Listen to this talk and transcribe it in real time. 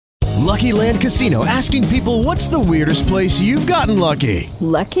Lucky Land Casino, asking people, what's the weirdest place you've gotten lucky?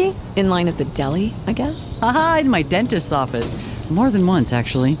 Lucky? In line at the deli, I guess? Aha, in my dentist's office. More than once,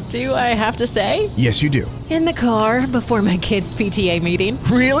 actually. Do I have to say? Yes, you do. In the car before my kids' PTA meeting.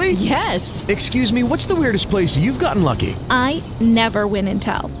 Really? Yes. Excuse me, what's the weirdest place you've gotten lucky? I never win and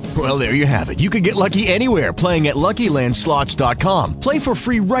tell. Well, there you have it. You can get lucky anywhere, playing at LuckyLandSlots.com. Play for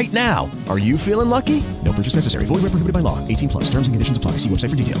free right now. Are you feeling lucky? No purchase necessary. Void where prohibited by law. 18+. Terms and conditions apply. See website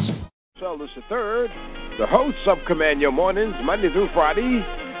for details. Elders III, the hosts of Command Your Mornings, Monday through Friday,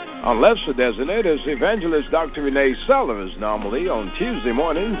 unless the designated is Evangelist Dr. Renee Sellers. Normally on Tuesday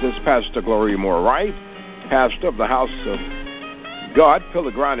mornings is Pastor Gloria Wright, pastor of the House of God, Pillar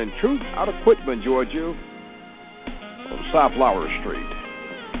Ground and Truth, out of Quitman, Georgia, on South Flower Street.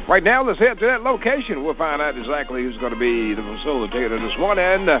 Right now, let's head to that location. We'll find out exactly who's going to be the facilitator this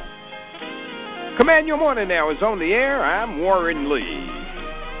morning. Command Your Morning now is on the air. I'm Warren Lee.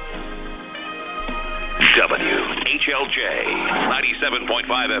 WHLJ 97.5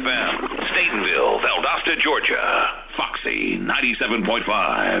 FM, Statenville, Valdosta, Georgia. Foxy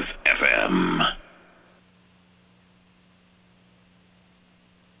 97.5 FM.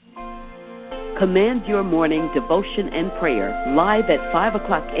 Command Your Morning devotion and prayer live at 5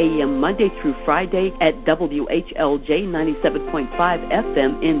 o'clock a.m. Monday through Friday at WHLJ 97.5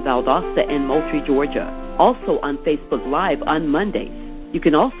 FM in Valdosta and Moultrie, Georgia. Also on Facebook Live on Mondays. You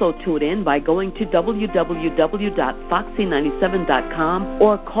can also tune in by going to www.foxy97.com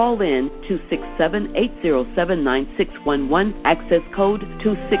or call in 267-807-9611, access code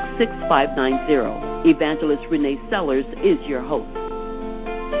 266590. Evangelist Renee Sellers is your host.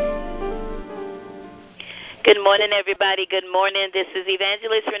 Good morning, everybody. Good morning. This is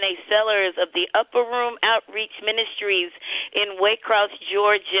Evangelist Renee Sellers of the Upper Room Outreach Ministries in Waycross,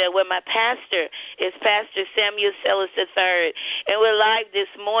 Georgia, where my pastor is Pastor Samuel Sellers III. And we're live this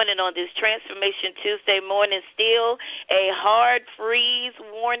morning on this Transformation Tuesday morning. Still a hard freeze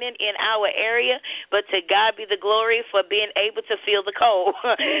warning in our area, but to God be the glory for being able to feel the cold.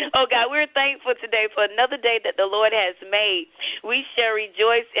 Oh, God, we're thankful today for another day that the Lord has made. We shall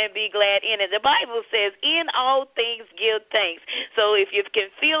rejoice and be glad in it. The Bible says, in all things give thanks. So if you can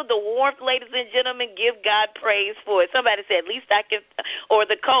feel the warmth, ladies and gentlemen, give God praise for it. Somebody said, at least I can, or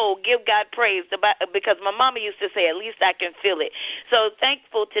the cold, give God praise, because my mama used to say, at least I can feel it. So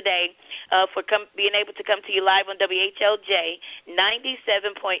thankful today for being able to come to you live on WHLJ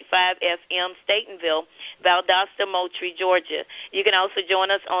 97.5 FM, Statenville, Valdosta, Moultrie, Georgia. You can also join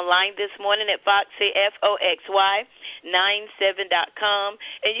us online this morning at Foxy, FOXY97.com.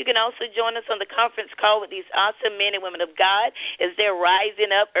 And you can also join us on the conference call with these awesome men and women of God as they're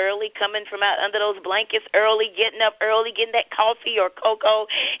rising up early, coming from out under those blankets early, getting up early, getting that coffee or cocoa,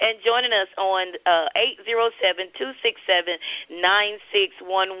 and joining us on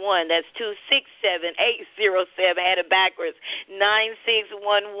 807-267-9611. That's 267-807. I had it backwards,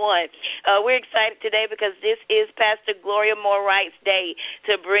 9611. We're excited today because this is Pastor Gloria Wright's day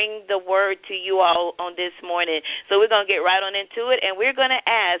to bring the word to you all on this morning. So we're going to get right on into it, and we're going to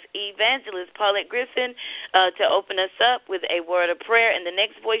ask Evangelist Paulette Griffin to open us up with a word of prayer, and the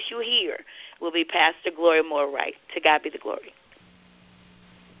next voice you hear will be Pastor Gloria Wright. To God be the glory.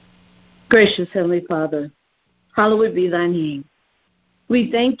 Gracious Heavenly Father, hallowed be thy name.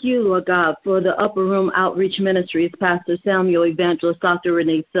 We thank you, Lord God, for the Upper Room Outreach Ministries, Pastor Samuel Evangelist Dr.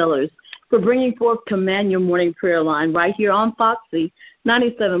 Renee Sellers, for bringing forth Command Your Morning Prayer Line right here on Foxy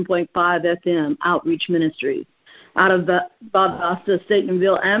 97.5 FM Outreach Ministries. Out of Valdosta,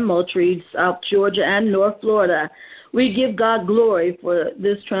 Statenville, and Moultrie, South Georgia, and North Florida. We give God glory for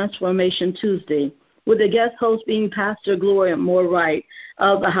this Transformation Tuesday, with the guest host being Pastor Gloria Wright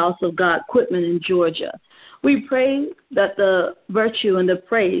of the House of God, Quitman in Georgia. We pray that the virtue and the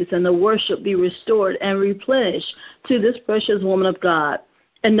praise and the worship be restored and replenished to this precious woman of God,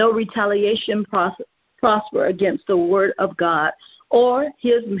 and no retaliation prosper against the word of God or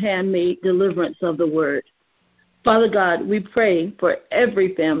his handmade deliverance of the word. Father God, we pray for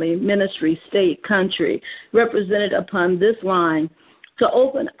every family, ministry, state, country represented upon this line to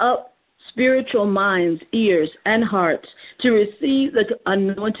open up spiritual minds, ears, and hearts to receive the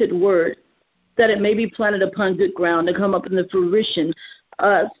anointed word, that it may be planted upon good ground to come up in the fruition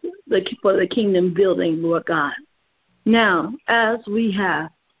for the kingdom building, Lord God. Now, as we are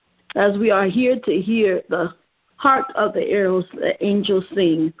here to hear the hark of the arrows, the angels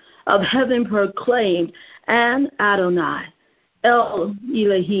sing, of heaven proclaimed, and Adonai, El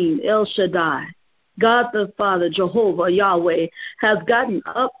Elohim, El Shaddai, God the Father, Jehovah, Yahweh, has gotten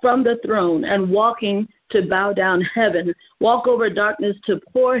up from the throne and walking to bow down heaven, walk over darkness to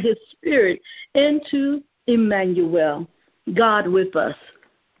pour his spirit into Emmanuel, God with us.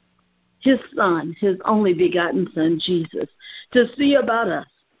 his Son, his only begotten Son, Jesus, to see about us.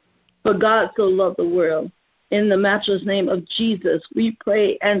 For God so loved the world. In the matchless name of Jesus, we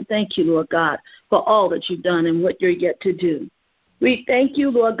pray and thank you, Lord God, for all that you've done and what you're yet to do. We thank you,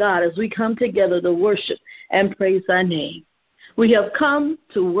 Lord God, as we come together to worship and praise thy name. We have come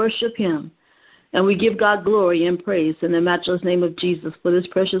to worship him, and we give God glory and praise in the matchless name of Jesus for this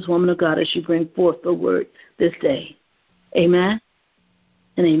precious woman of God as she brings forth the word this day. Amen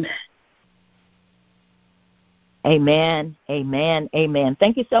and amen. Amen, amen, amen.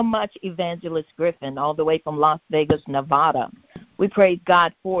 Thank you so much, Evangelist Griffin, all the way from Las Vegas, Nevada. We praise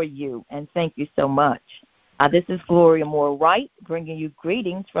God for you, and thank you so much. This is Gloria Wright, bringing you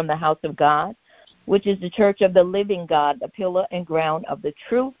greetings from the house of God, which is the Church of the Living God, the pillar and ground of the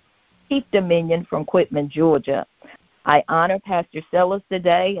truth, Chief Dominion from Quitman, Georgia. I honor Pastor Sellers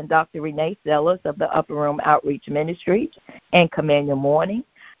today and Dr. Renee Sellers of the Upper Room Outreach Ministries and Command Your Morning.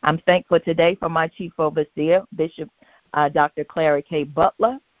 I'm thankful today for my Chief Overseer, Bishop Dr. Clara K.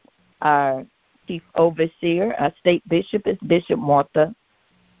 Butler. Our Chief Overseer, our State Bishop, is Bishop Martha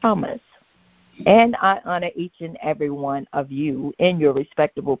Thomas. And I honor each and every one of you in your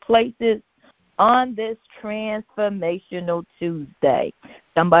respectable places on this Transformational Tuesday.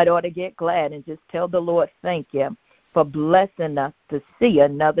 Somebody ought to get glad and just tell the Lord thank you for blessing us to see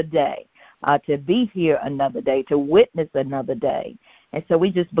another day, to be here another day, to witness another day. And so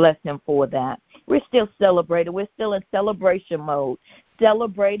we just bless him for that. We're still celebrating. We're still in celebration mode,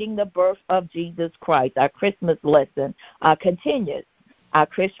 celebrating the birth of Jesus Christ. Our Christmas lesson continues. Our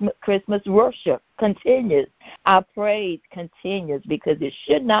Christmas worship continues. Our praise continues, because it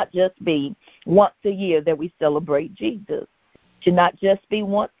should not just be once a year that we celebrate Jesus. It should not just be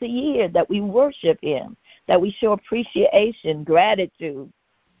once a year that we worship him, that we show appreciation, gratitude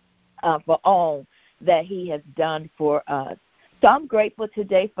for all that he has done for us. So I'm grateful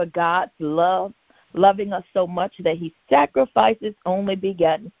today for God's love, loving us so much that he sacrificed his only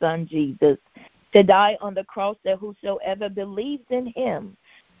begotten Son, Jesus, to die on the cross, that whosoever believes in him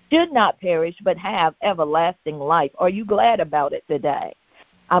should not perish but have everlasting life. Are you glad about it today?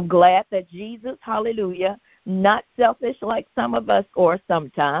 I'm glad that Jesus, hallelujah, not selfish like some of us or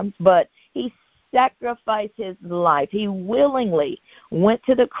sometimes, but he sacrificed his life. He willingly went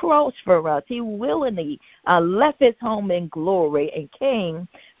to the cross for us. He willingly left his home in glory and came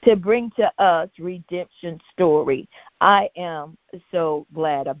to bring to us redemption story. I am so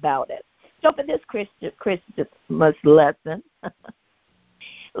glad about it. So for this Christmas lesson,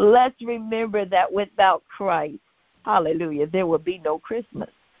 let's remember that without Christ, hallelujah, there will be no Christmas.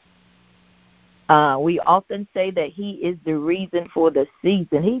 We often say that he is the reason for the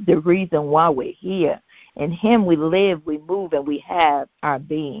season. He's the reason why we're here. In him we live, we move, and we have our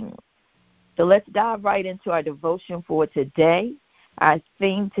being. So let's dive right into our devotion for today. Our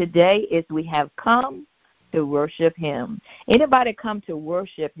theme today is we have come to worship him. Anybody come to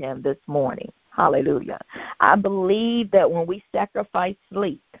worship him this morning? Hallelujah. I believe that when we sacrifice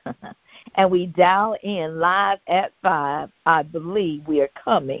sleep and we dial in live at 5, I believe we are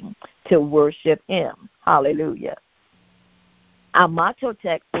coming to worship him. Hallelujah. Our motto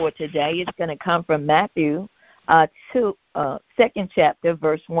text for today is going to come from Matthew 2nd chapter,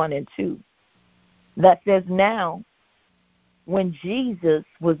 verse 1 and 2. That says, "Now, when Jesus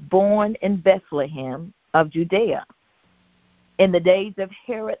was born in Bethlehem of Judea, in the days of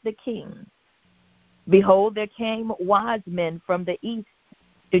Herod the king, behold, there came wise men from the east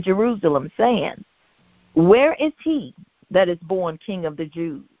to Jerusalem, saying, Where is he that is born King of the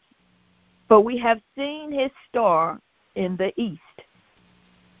Jews? For we have seen his star in the east,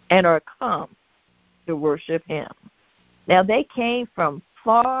 and are come to worship him." Now they came from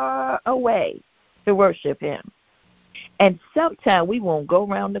far away to worship him. And sometimes we won't go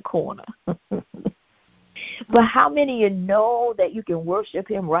around the corner. But how many of you know that you can worship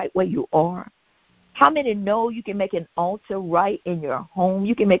him right where you are? How many know you can make an altar right in your home?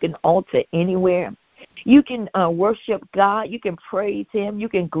 You can make an altar anywhere. You can worship God. You can praise him. You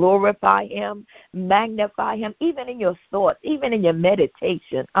can glorify him, magnify him, even in your thoughts, even in your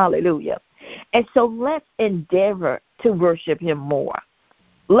meditation. Hallelujah. And so let's endeavor to worship him more.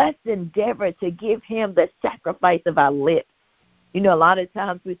 Let's endeavor to give him the sacrifice of our lips. You know, a lot of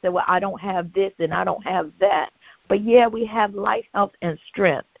times we say, well, I don't have this and I don't have that. But, yeah, we have life, health, and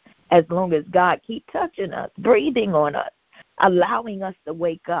strength as long as God keeps touching us, breathing on us, allowing us to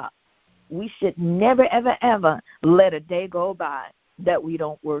wake up. We should never, ever, ever let a day go by that we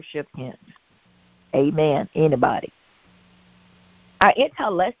don't worship him. Amen. Anybody? Our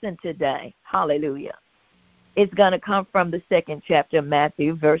entire lesson today, hallelujah, is going to come from the 2nd chapter of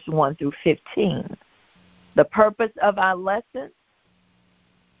Matthew, verse 1 through 15. The purpose of our lesson,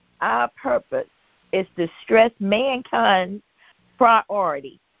 our purpose is to stress mankind's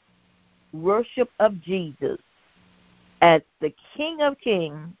priority, worship of Jesus as the King of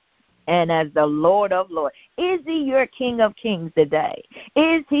Kings and as the Lord of Lords. Is he your King of Kings today?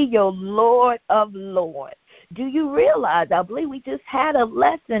 Is he your Lord of Lords? Do you realize, I believe we just had a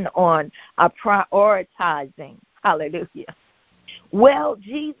lesson on prioritizing. Hallelujah. Well,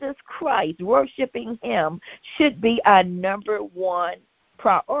 Jesus Christ, worshiping him should be our number one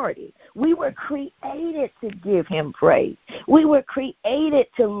priority. We were created to give him praise. We were created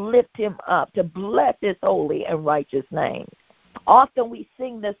to lift him up, to bless his holy and righteous name. Often we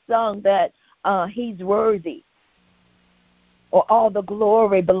sing the song that he's worthy, or all the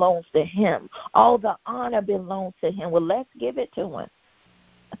glory belongs to him. All the honor belongs to him. Well, let's give it to him.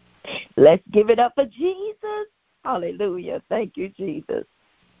 Let's give it up for Jesus. Hallelujah. Thank you, Jesus.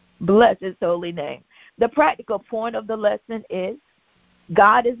 Bless his holy name. The practical point of the lesson is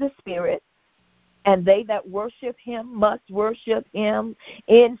God is a spirit, and they that worship him must worship him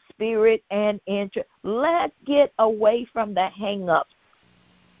in spirit and in truth. Let's get away from the hang-ups,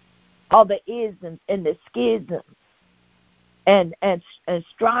 all the isms and the schisms, and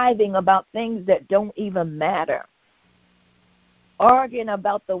striving about things that don't even matter. Arguing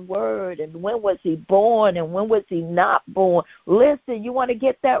about the word and when was he born and when was he not born. Listen, you want to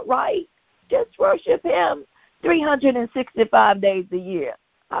get that right? Just worship him 365 days a year.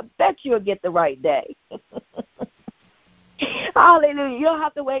 I bet you'll get the right day. Hallelujah. You don't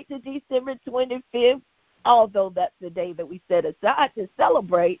have to wait till December 25th, although that's the day that we set aside to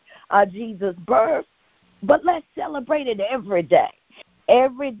celebrate Jesus' birth. But let's celebrate it every day.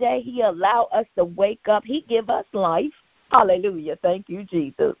 Every day he allow us to wake up. He give us life. Hallelujah. Thank you,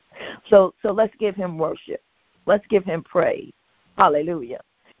 Jesus. So let's give him worship. Let's give him praise. Hallelujah.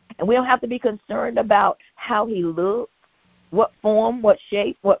 And we don't have to be concerned about how he looks, what form, what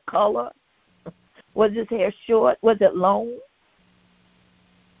shape, what color. Was his hair short? Was it long?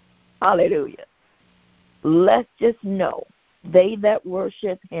 Hallelujah. Let's just know they that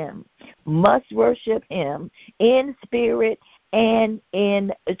worship him must worship him in spirit and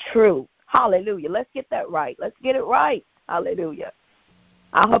in truth. Hallelujah. Let's get that right. Let's get it right. Hallelujah.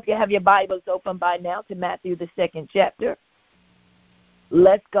 I hope you have your Bibles open by now to Matthew, the 2nd chapter.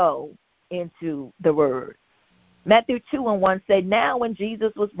 Let's go into the word. Matthew 2:1 say, now when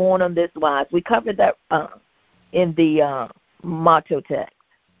Jesus was born on this wise, we covered that in the motto text.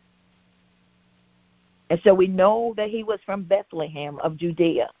 And so we know that he was from Bethlehem of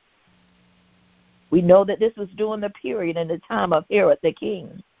Judea. We know that this was during the period in the time of Herod the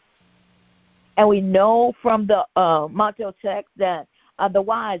king. And we know from the motto text that the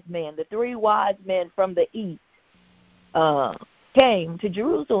wise men, the 3 wise men from the east, came to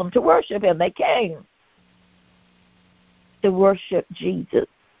Jerusalem to worship him. They came to worship Jesus.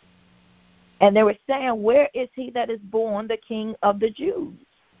 And they were saying, where is he that is born the King of the Jews?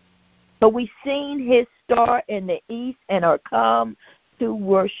 But we've seen his star in the east and are come to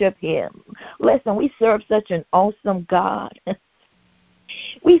worship him. Listen, we serve such an awesome God.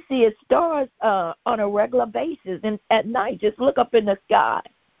 We see his stars on a regular basis, and at night, just look up in the sky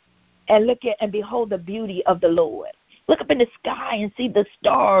and look at and behold the beauty of the Lord. Look up in the sky and see the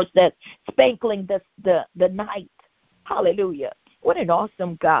stars that spankling the night. Hallelujah. What an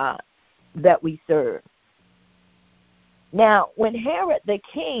awesome God that we serve. Now, when Herod the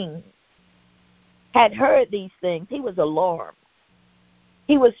king had heard these things, he was alarmed.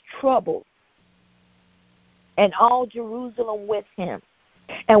 He was troubled, and all Jerusalem with him.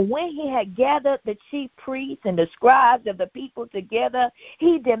 And when he had gathered the chief priests and the scribes of the people together,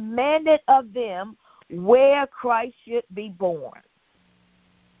 he demanded of them where Christ should be born.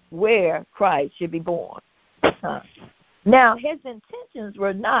 Where Christ should be born. Now, his intentions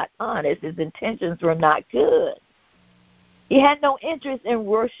were not honest. His intentions were not good. He had no interest in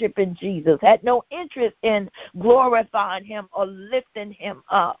worshiping Jesus, had no interest in glorifying him or lifting him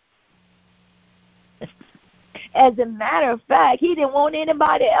up. As a matter of fact, he didn't want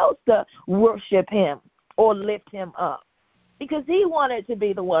anybody else to worship him or lift him up because he wanted to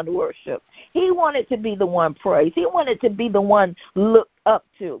be the one to worship. He wanted to be the one praised. He wanted to be the one looked up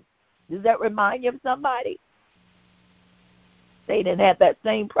to. Does that remind you of somebody? Satan had that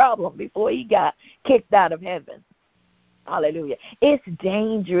same problem before he got kicked out of heaven. Hallelujah. It's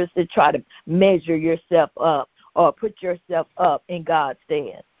dangerous to try to measure yourself up or put yourself up in God's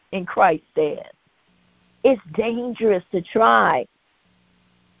stead, in Christ's stead. It's dangerous to try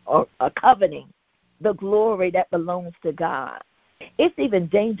or coveting the glory that belongs to God. It's even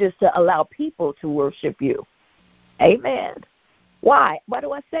dangerous to allow people to worship you. Amen. Why? Why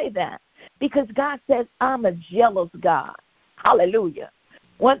do I say that? Because God says, I'm a jealous God. Hallelujah.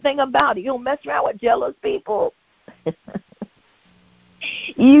 One thing about it, you don't mess around with jealous people.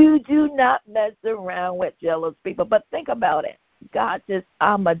 You do not mess around with jealous people. But think about it. God says,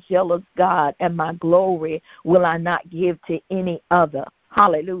 I'm a jealous God, and my glory will I not give to any other.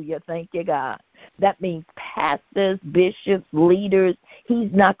 Hallelujah. Thank you, God. That means pastors, bishops, leaders.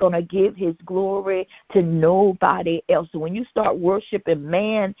 He's not going to give his glory to nobody else. So when you start worshiping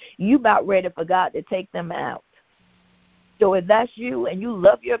man, you about ready for God to take them out. So if that's you and you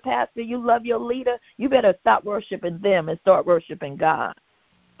love your pastor, you love your leader, you better stop worshiping them and start worshiping God.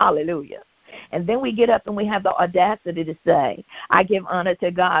 Hallelujah. And then we get up and we have the audacity to say, I give honor to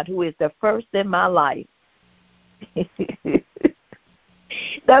God who is the first in my life.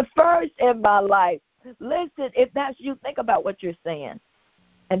 The first in my life. Listen, if that's you, think about what you're saying.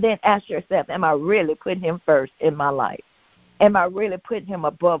 And then ask yourself, am I really putting him first in my life? Am I really putting him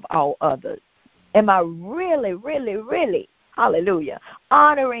above all others? Am I really, really, really, hallelujah,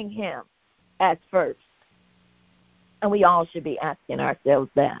 honoring him as first? And we all should be asking ourselves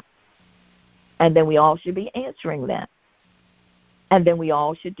that. And then we all should be answering that. And then we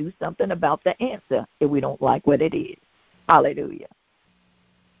all should do something about the answer if we don't like what it is. Hallelujah.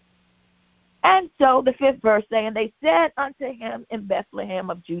 And so the 5th verse saying, they said unto him in Bethlehem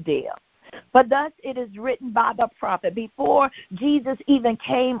of Judea, for thus it is written by the prophet, before Jesus even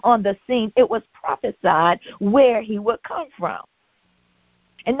came on the scene, it was prophesied where he would come from.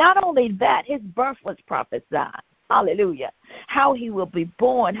 And not only that, his birth was prophesied. Hallelujah. How he will be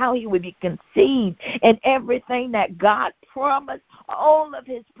born, how he will be conceived, and everything that God promised, all of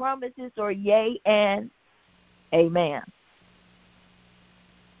his promises are yea and amen.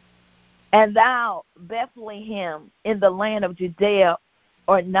 And thou, Bethlehem, in the land of Judea,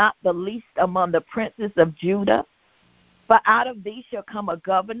 art not the least among the princes of Judah, for out of thee shall come a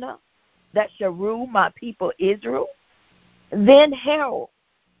governor that shall rule my people Israel. Then Herod,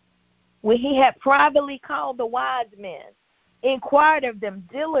 when he had privately called the wise men, inquired of them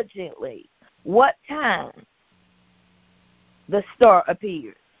diligently what time the star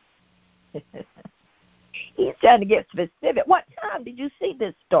appeared. He's trying to get specific. What time did you see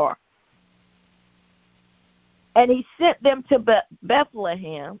this star? And he sent them to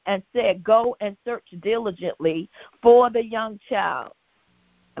Bethlehem and said, go and search diligently for the young child.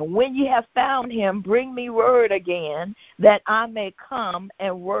 And when you have found him, bring me word again that I may come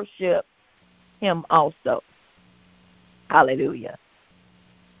and worship him also. Hallelujah.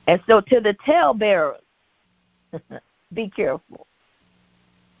 And so to the talebearers, be careful.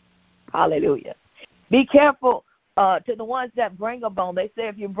 Hallelujah. Be careful to the ones that bring a bone. They say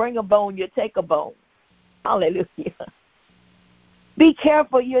if you bring a bone, you take a bone. Hallelujah. Be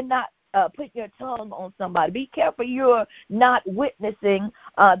careful you're not putting your tongue on somebody. Be careful you're not witnessing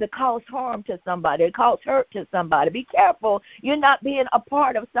to cause harm to somebody, to cause hurt to somebody. Be careful you're not being a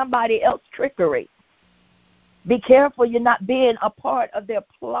part of somebody else's trickery. Be careful you're not being a part of their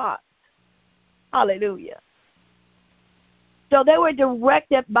plot. Hallelujah. So they were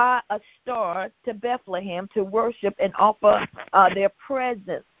directed by a star to Bethlehem to worship and offer their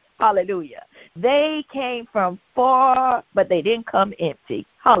presence. Hallelujah. They came from far, but they didn't come empty.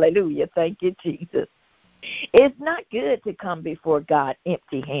 Hallelujah. Thank you, Jesus. It's not good to come before God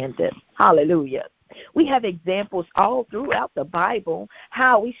empty-handed. Hallelujah. We have examples all throughout the Bible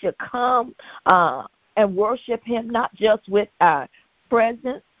how we should come and worship him, not just with our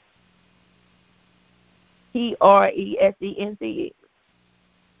presence, Presence,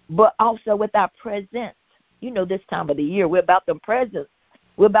 but also with our presence. You know, this time of the year, we're about them presents.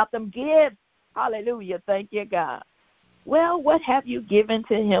 We're about them gifts. Hallelujah. Thank you, God. Well, what have you given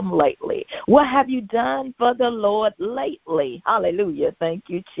to him lately? What have you done for the Lord lately? Hallelujah. Thank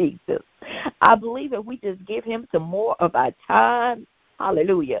you, Jesus. I believe if we just give him some more of our time,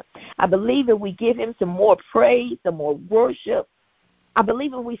 hallelujah. I believe if we give him some more praise, some more worship, I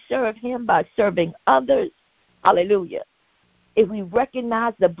believe if we serve him by serving others, hallelujah. If we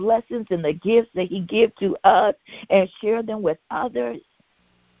recognize the blessings and the gifts that he gives to us and share them with others,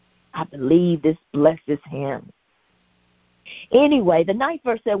 I believe this blesses him. Anyway, the 9th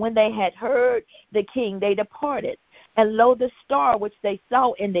verse said, when they had heard the king, they departed. And lo, the star which they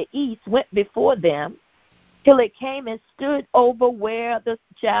saw in the east went before them till it came and stood over where the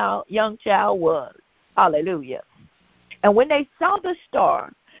young child was. Hallelujah. And when they saw the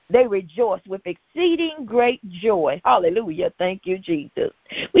star, they rejoiced with exceeding great joy. Hallelujah. Thank you, Jesus.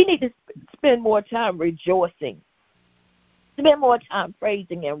 We need to spend more time rejoicing. Spend more time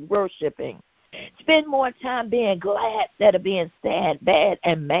praising and worshiping. Spend more time being glad instead of being sad, bad,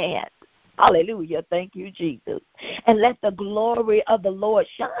 and mad. Hallelujah. Thank you, Jesus. And let the glory of the Lord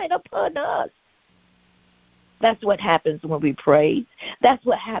shine upon us. That's what happens when we praise. That's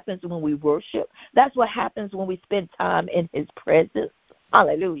what happens when we worship. That's what happens when we spend time in his presence.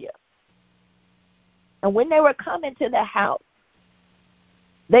 Hallelujah. And when they were coming to the house,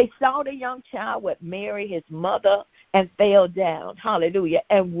 they saw the young child with Mary, his mother, and fell down, hallelujah,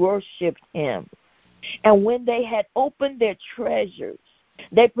 and worshiped him. And when they had opened their treasures,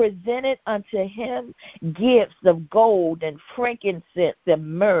 they presented unto him gifts of gold and frankincense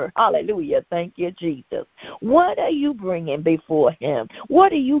and myrrh. Hallelujah. Thank you, Jesus. What are you bringing before him?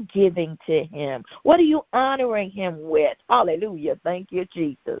 What are you giving to him? What are you honoring him with? Hallelujah. Thank you,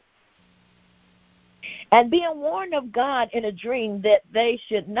 Jesus. And being warned of God in a dream that they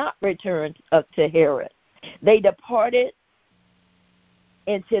should not return up to Herod, they departed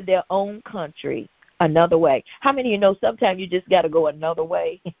into their own country another way. How many of you know sometimes you just got to go another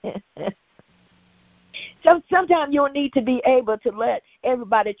way? Sometimes you'll need to be able to let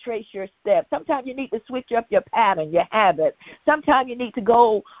everybody trace your steps. Sometimes you need to switch up your pattern, your habit. Sometimes you need to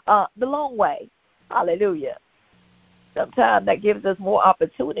go the long way. Hallelujah. Sometimes that gives us more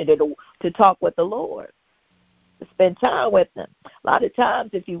opportunity to talk with the Lord, to spend time with him. A lot of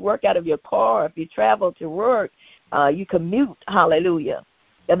times if you work out of your car, if you travel to work, you commute, hallelujah.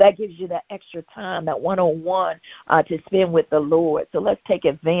 And that gives you that extra time, that one-on-one to spend with the Lord. So let's take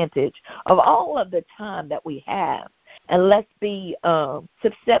advantage of all of the time that we have. And let's be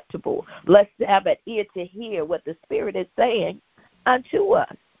susceptible. Let's have an ear to hear what the Spirit is saying unto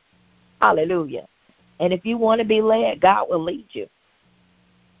us. Hallelujah. And if you want to be led, God will lead you.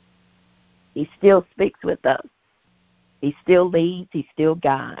 He still speaks with us. He still leads. He still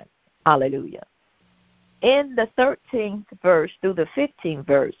guides. Hallelujah. In the 13th verse through the 15th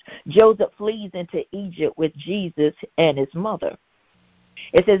verse, Joseph flees into Egypt with Jesus and his mother.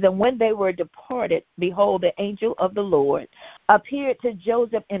 It says, and when they were departed, behold, the angel of the Lord appeared to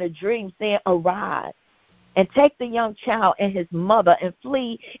Joseph in a dream, saying, arise, and take the young child and his mother, and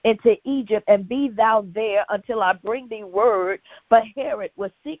flee into Egypt, and be thou there until I bring thee word, for Herod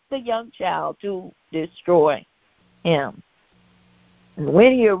will seek the young child to destroy him. And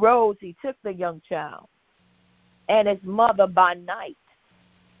when he arose, he took the young child and his mother by night,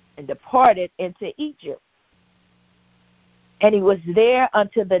 and departed into Egypt. And he was there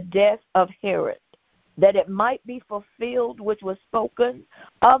unto the death of Herod, that it might be fulfilled which was spoken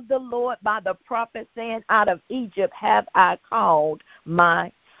of the Lord by the prophet, saying, out of Egypt have I called my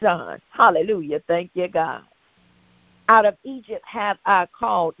son. Hallelujah. Thank you, God. Out of Egypt have I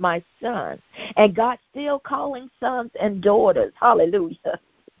called my son. And God's still calling sons and daughters. Hallelujah.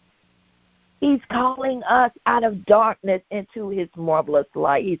 He's calling us out of darkness into his marvelous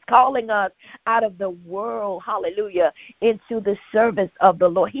light. He's calling us out of the world, hallelujah, into the service of the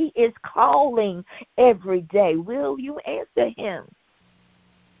Lord. He is calling every day. Will you answer him?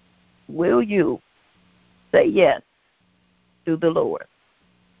 Will you say yes to the Lord?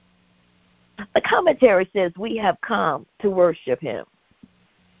 The commentary says we have come to worship him.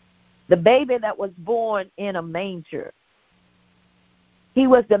 The baby that was born in a manger, he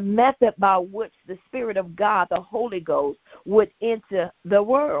was the method by which the Spirit of God, the Holy Ghost, would enter the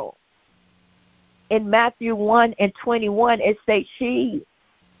world. In Matthew 1:21, it says, she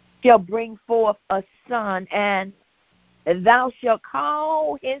shall bring forth a son, and thou shalt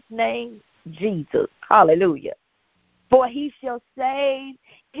call his name Jesus. Hallelujah. For he shall save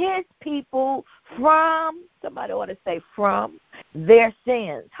his people from, somebody ought to say from, their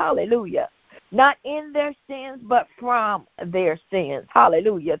sins. Hallelujah. Not in their sins, but from their sins.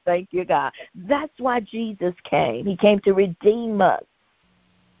 Hallelujah. Thank you, God. That's why Jesus came. He came to redeem us.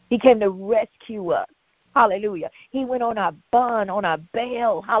 He came to rescue us. Hallelujah. He went on our bond, on our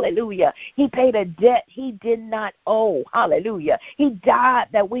bail. Hallelujah. He paid a debt he did not owe. Hallelujah. He died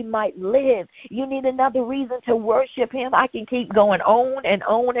that we might live. You need another reason to worship him. I can keep going on and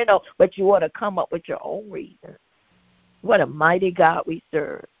on and on, but you ought to come up with your own reason. What a mighty God we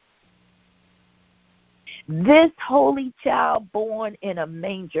serve. This holy child born in a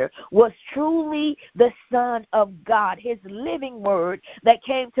manger was truly the Son of God, his living word that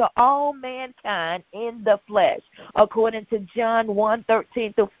came to all mankind in the flesh, according to John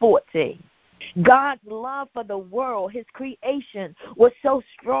 1:13-14. God's love for the world, his creation, was so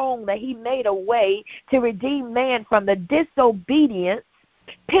strong that he made a way to redeem man from the disobedience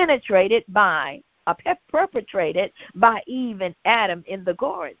perpetrated by Eve and Adam in the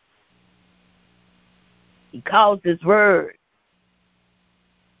garden. He caused his word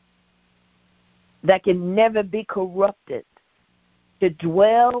that can never be corrupted to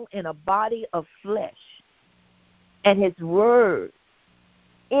dwell in a body of flesh. And his word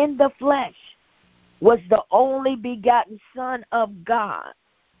in the flesh was the only begotten Son of God,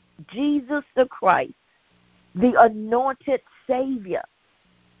 Jesus the Christ, the anointed Savior.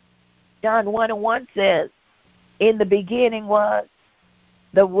 John 1:1 says, in the beginning was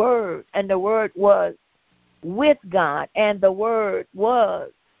the Word, and the Word was with God, and the Word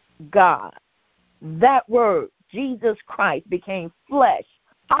was God. That Word, Jesus Christ, became flesh.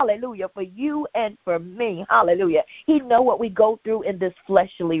 Hallelujah, for you and for me. Hallelujah. He know what we go through in this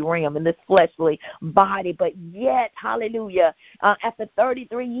fleshly realm, in this fleshly body. But yet, hallelujah, after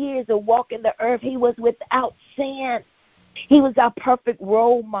 33 years of walking the earth, he was without sin. He was our perfect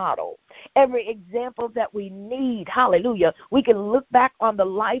role model. Every example that we need, hallelujah, we can look back on the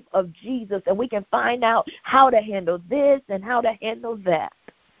life of Jesus and we can find out how to handle this and how to handle that.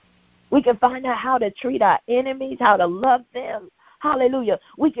 We can find out how to treat our enemies, how to love them. Hallelujah.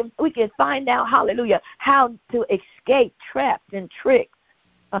 We can find out, hallelujah, how to escape traps and tricks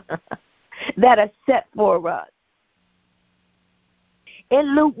that are set for us.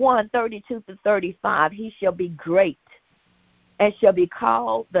 In Luke 1:32-35, he shall be great and shall be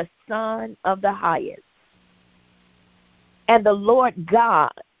called the Son of the Highest. And the Lord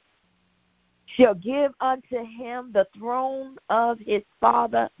God shall give unto him the throne of his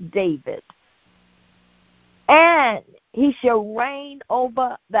father David. And he shall reign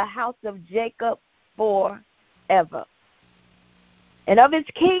over the house of Jacob forever. And of his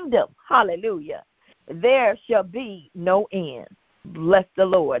kingdom, hallelujah, there shall be no end. Bless the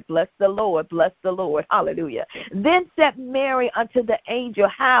Lord, bless the Lord, bless the Lord, hallelujah. Then said Mary unto the angel,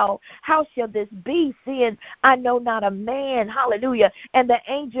 How shall this be, seeing I know not a man, hallelujah. And the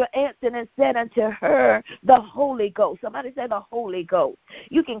angel answered and said unto her, the Holy Ghost. Somebody say the Holy Ghost.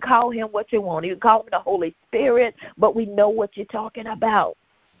 You can call him what you want. You can call him the Holy Spirit, but we know what you're talking about.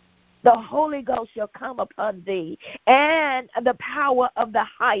 The Holy Ghost shall come upon thee, and the power of the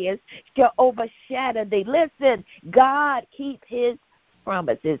highest shall overshadow thee. Listen, God keeps his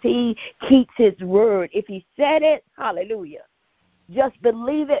promises. He keeps his word. If he said it, hallelujah, just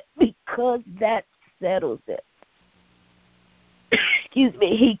believe it, because that settles it. Excuse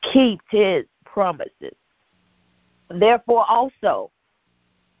me, he keeps his promises. Therefore also,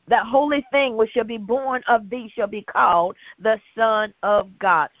 that holy thing which shall be born of thee shall be called the Son of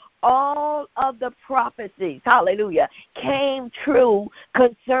God. All of the prophecies, hallelujah, came true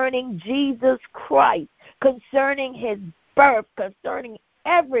concerning Jesus Christ, concerning his birth, concerning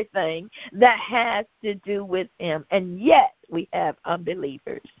everything that has to do with him. And yet we have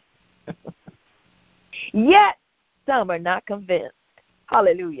unbelievers. Yet some are not convinced.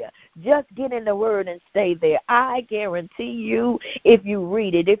 Hallelujah. Just get in the word and stay there. I guarantee you, if you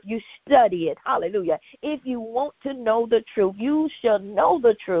read it, if you study it, hallelujah, if you want to know the truth, you shall know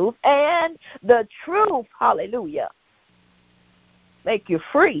the truth, and the truth, hallelujah, make you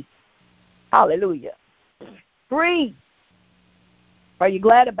free. Hallelujah. Free. Are you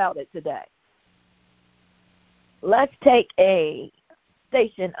glad about it today? Let's take a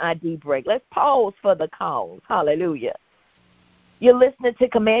station ID break. Let's pause for the calls. Hallelujah. You're listening to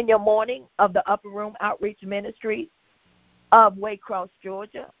Command Your Morning of the Upper Room Outreach Ministries of Waycross,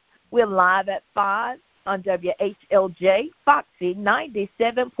 Georgia. We're live at 5 on WHLJ, Foxy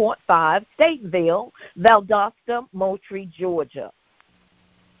 97.5, Stateville, Valdosta, Moultrie, Georgia.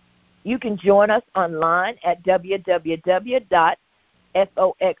 You can join us online at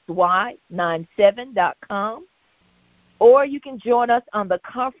www.foxy97.com, or you can join us on the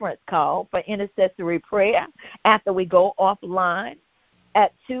conference call for intercessory prayer after we go offline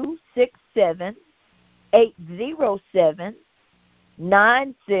at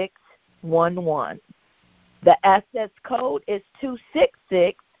 267-807-9611. The access code is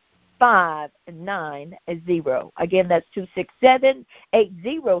 266590. Again, that's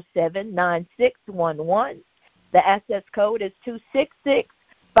 267-807-9611. The access code is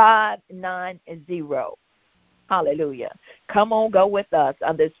 266590. Hallelujah. Come on, go with us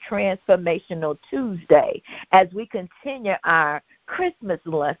on this Transformational Tuesday as we continue our Christmas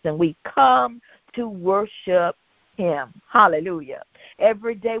lesson. We come to worship him. Hallelujah.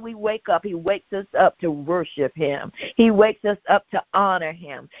 Every day we wake up, he wakes us up to worship him. He wakes us up to honor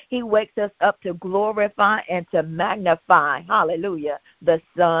him. He wakes us up to glorify and to magnify, hallelujah, the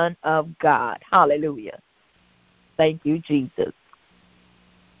Son of God. Hallelujah. Thank you, Jesus.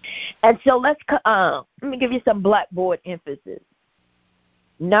 And so let me give you some blackboard emphasis.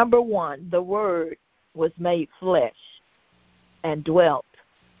 Number one, the Word was made flesh and dwelt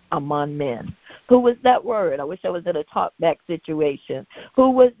among men. Who was that Word? I wish I was in a talk-back situation.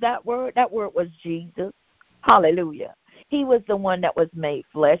 Who was that Word? That Word was Jesus. Hallelujah. He was the one that was made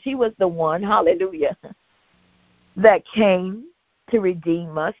flesh. He was the one, hallelujah, that came to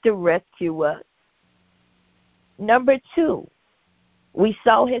redeem us, to rescue us. Number two, We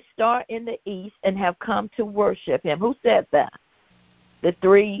saw his star in the east and have come to worship him. Who said that? The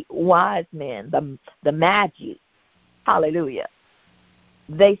three wise men, the Magi. Hallelujah.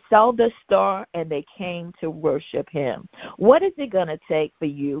 They saw the star and they came to worship him. What is it going to take for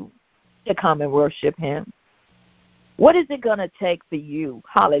you to come and worship him? What is it going to take for you,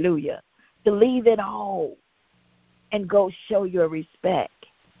 hallelujah, to leave it all and go show your respect,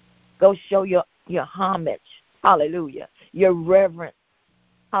 go show your homage, hallelujah, your reverence,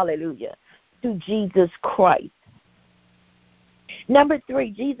 hallelujah, to Jesus Christ? Number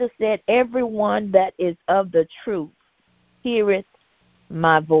 3, Jesus said, everyone that is of the truth heareth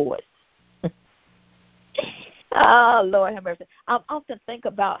my voice. Oh, Lord have mercy. I often think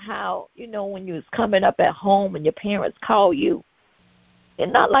about how, when you was coming up at home and your parents call you,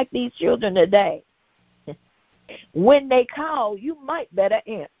 and not like these children today. When they call, you might better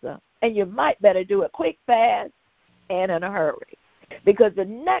answer, and you might better do it quick, fast, and in a hurry. Because the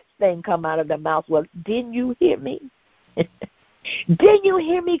next thing come out of their mouth was, didn't you hear me? Didn't you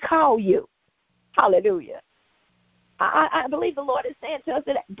hear me call you? Hallelujah. I believe the Lord is saying to us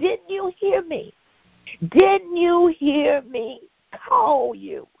that, didn't you hear me? Didn't you hear me call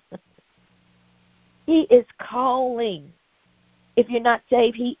you? He is calling. If you're not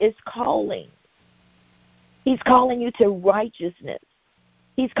saved, he is calling. He's calling you to righteousness.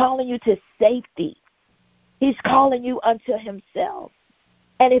 He's calling you to safety. He's calling you unto himself.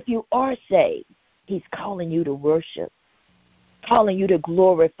 And if you are saved, he's calling you to worship, calling you to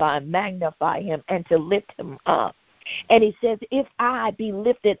glorify, magnify him, and to lift him up. And he says, if I be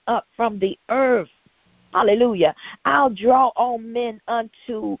lifted up from the earth, hallelujah, I'll draw all men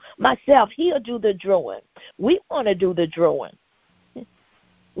unto myself. He'll do the drawing. We want to do the drawing.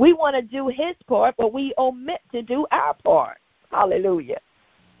 We want to do his part, but we omit to do our part. Hallelujah.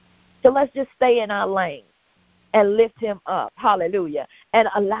 So let's just stay in our lane and lift him up. Hallelujah. And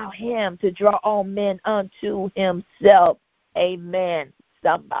allow him to draw all men unto himself. Amen.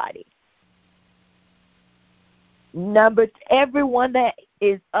 Somebody. Everyone that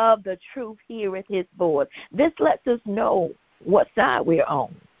is of the truth heareth his voice. This lets us know what side we're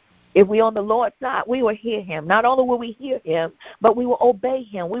on. If we're on the Lord's side, we will hear him. Not only will we hear him, but we will obey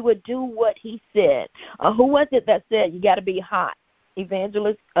him. We will do what he said. Who was it that said you got to be hot?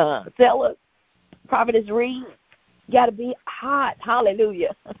 Evangelist Sellers, Prophetess Reed. You got to be hot.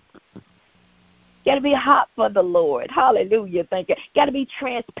 Hallelujah. Got to be hot for the Lord. Hallelujah. Thank you. Got to be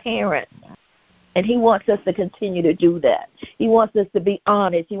transparent. And he wants us to continue to do that. He wants us to be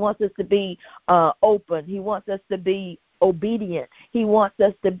honest. He wants us to be open. He wants us to be obedient. He wants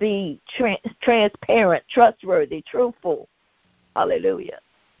us to be transparent, trustworthy, truthful. Hallelujah.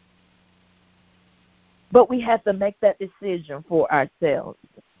 But we have to make that decision for ourselves.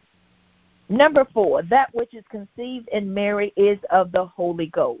 Number 4, that which is conceived in Mary is of the Holy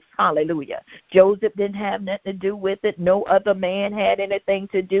Ghost. Hallelujah. Joseph didn't have nothing to do with it. No other man had anything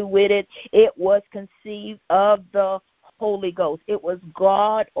to do with it. It was conceived of the Holy Ghost. It was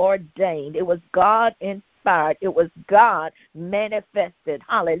God ordained. It was God inspired. It was God manifested.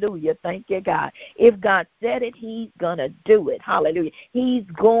 Hallelujah. Thank you, God. If God said it, he's going to do it. Hallelujah. He's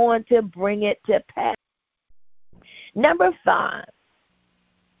going to bring it to pass. Number 5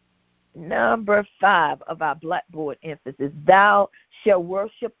 of our blackboard emphasis, thou shalt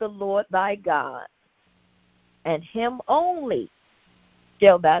worship the Lord thy God, and him only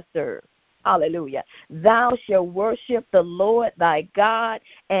shall thou serve. Hallelujah. Thou shalt worship the Lord thy God,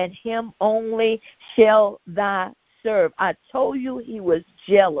 and him only shall thou serve. I told you he was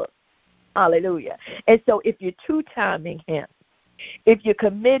jealous. Hallelujah. And so if you're two-timing him, if you're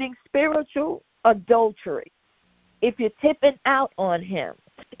committing spiritual adultery, if you're tipping out on him,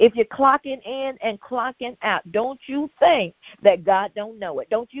 if you're clocking in and clocking out, don't you think that God don't know it.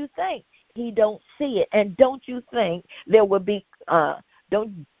 Don't you think he don't see it. And don't you think there will be, do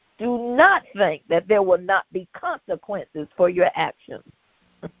not think that there will not be consequences for your actions.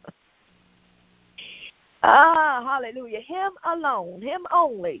 Hallelujah. Him alone, him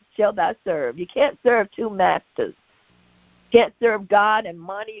only shall thou serve. You can't serve two masters. You can't serve God and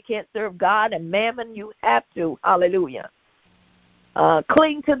money. You can't serve God and mammon. You have to. Hallelujah.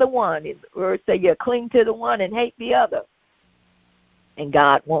 Cling to the one. The word say you cling to the one and hate the other. And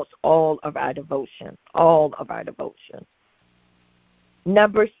God wants all of our devotion. All of our devotion.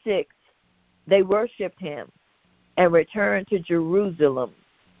 Number 6, they worshiped him and returned to Jerusalem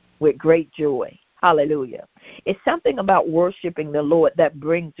with great joy. Hallelujah. It's something about worshiping the Lord that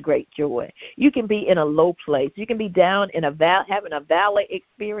brings great joy. You can be in a low place. You can be down in having a valley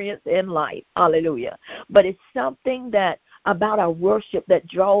experience in life. Hallelujah. But it's something that about our worship that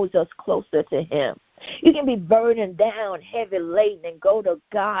draws us closer to him. You can be burdened down, heavy laden, and go to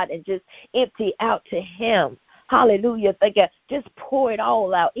God and just empty out to Him. Hallelujah. Just pour it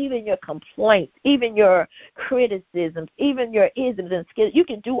all out, even your complaints, even your criticisms, even your isms and skills. You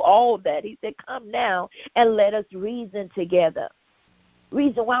can do all that. He said, come now and let us reason together.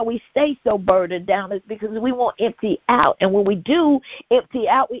 Reason why we stay so burdened down is because we won't empty out. And when we do empty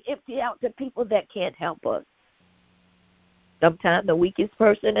out, we empty out to people that can't help us. Sometimes the weakest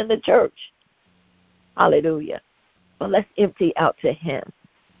person in the church. Hallelujah. But let's empty out to Him.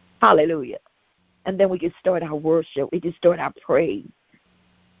 Hallelujah. And then we can start our worship. We can start our praise.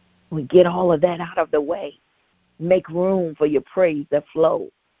 We get all of that out of the way. Make room for your praise to flow.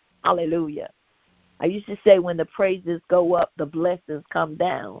 Hallelujah. I used to say when the praises go up, the blessings come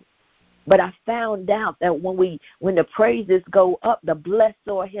down. But I found out that when the praises go up, the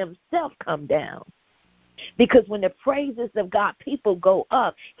blessor himself come down. Because when the praises of God people go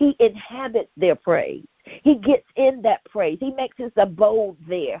up, He inhabits their praise. He gets in that praise. He makes His abode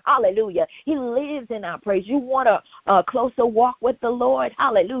there. Hallelujah. He lives in our praise. You want a closer walk with the Lord?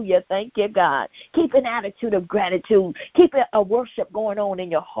 Hallelujah. Thank you, God. Keep an attitude of gratitude. Keep a worship going on in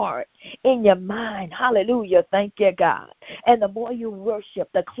your heart, in your mind. Hallelujah. Thank you, God. And the more you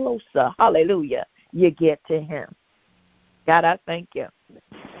worship, the closer, hallelujah, you get to Him. God, I thank you.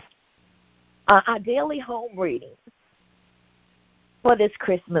 Our daily home reading for this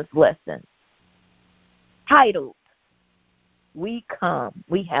Christmas lesson, titled, We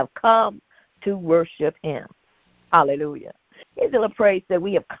have come to worship Him. Hallelujah. Here's a little praise that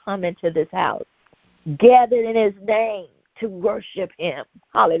we have come into this house, gathered in His name to worship Him.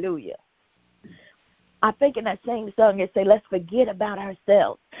 Hallelujah. I think in that same song it say, let's forget about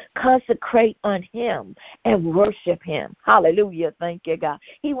ourselves, consecrate on Him, and worship Him. Hallelujah. Thank you, God.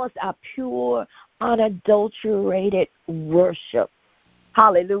 He wants our pure, unadulterated worship.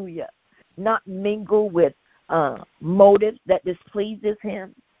 Hallelujah. Not mingle with motives that displeases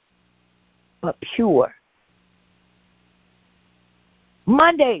Him, but pure.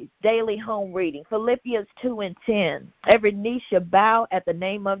 Monday's daily home reading, Philippians 2:10. Every knee shall bow at the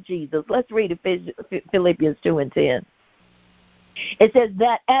name of Jesus. Let's read Philippians 2:10. It says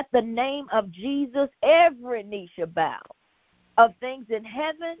that at the name of Jesus, every knee shall bow, of things in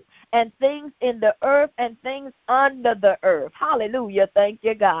heaven and things in the earth and things under the earth. Hallelujah. Thank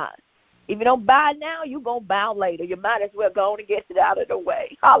you, God. If you don't bow now, you're going to bow later. You might as well go on and get it out of the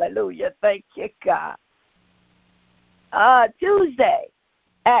way. Hallelujah. Thank you, God. Tuesday,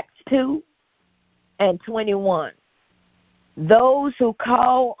 Acts 2:21. Those who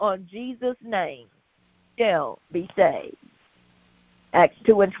call on Jesus' name shall be saved. Acts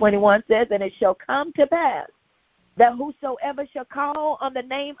 2:21 says, and it shall come to pass that whosoever shall call on the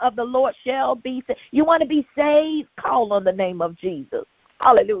name of the Lord shall be saved. You want to be saved? Call on the name of Jesus.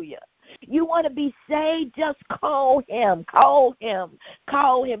 Hallelujah. You want to be saved? Just call Him. Call Him.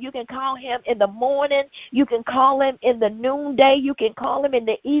 Call Him. You can call Him in the morning. You can call Him in the noonday. You can call Him in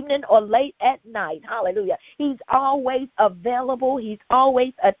the evening or late at night. Hallelujah. He's always available. He's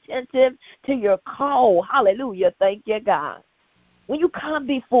always attentive to your call. Hallelujah. Thank you, God. When you come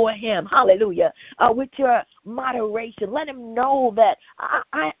before Him, hallelujah, with your moderation, let Him know that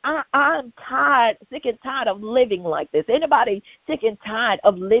I'm tired, sick and tired of living like this. Anybody sick and tired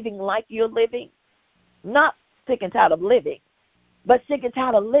of living like you're living? Not sick and tired of living, but sick and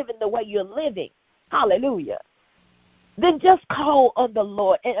tired of living the way you're living. Hallelujah. Then just call on the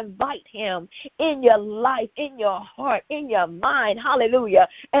Lord and invite Him in your life, in your heart, in your mind. Hallelujah.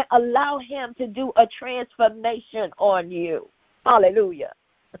 And allow Him to do a transformation on you. Hallelujah.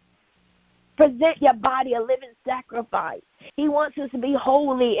 Present your body a living sacrifice. He wants us to be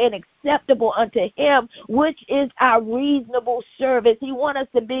holy and acceptable unto Him, which is our reasonable service. He wants us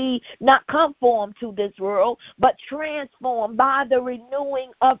to be not conformed to this world, but transformed by the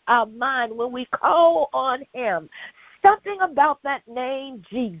renewing of our mind. When we call on Him, something about that name,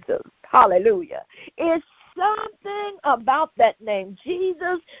 Jesus, hallelujah, is something about that name,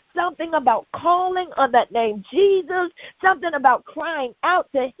 Jesus, something about calling on that name, Jesus, something about crying out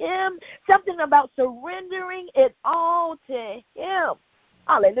to Him, something about surrendering it all to Him.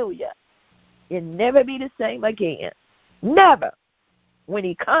 Hallelujah. You'll never be the same again. Never. When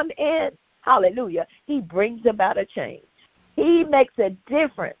He comes in, hallelujah, He brings about a change. He makes a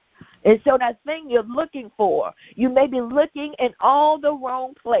difference. And so that thing you're looking for, you may be looking in all the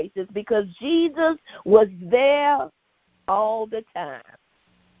wrong places because Jesus was there all the time.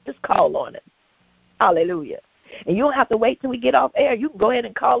 Just call on Him. Hallelujah. And you don't have to wait till we get off air. You can go ahead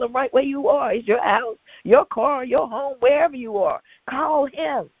and call Him right where you are. It's your house, your car, your home, wherever you are. Call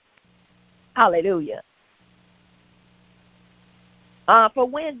Him. Hallelujah. For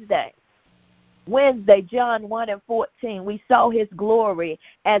Wednesday, Wednesday, John 1:14, we saw his glory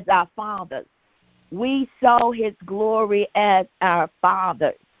as our Father. We saw his glory as our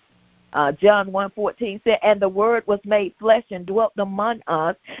Father. John 1:14 said, and the Word was made flesh and dwelt among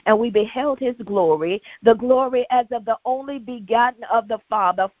us, and we beheld his glory, the glory as of the only begotten of the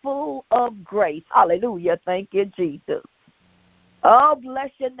Father, full of grace. Hallelujah. Thank you, Jesus. Oh,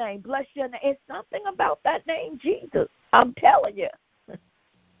 bless your name. Bless your name. It's something about that name, Jesus. I'm telling you.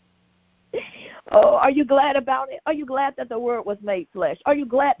 Oh, are you glad about it? Are you glad that the Word was made flesh? Are you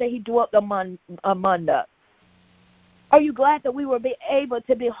glad that he dwelt among us? Are you glad that we were able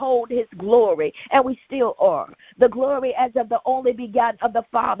to behold his glory? And we still are. The glory as of the only begotten of the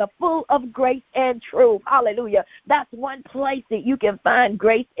Father, full of grace and truth. Hallelujah. That's one place that you can find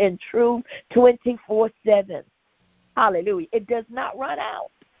grace and truth 24/7. Hallelujah. It does not run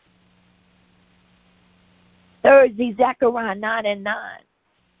out. Thursday, Zechariah 9:9.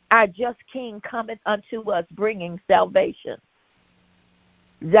 Our just King cometh unto us, bringing salvation.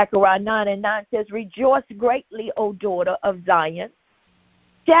 Zechariah 9:9 says, rejoice greatly, O daughter of Zion.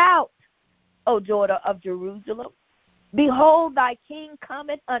 Shout, O daughter of Jerusalem. Behold, thy king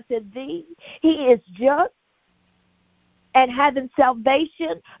cometh unto thee. He is just and having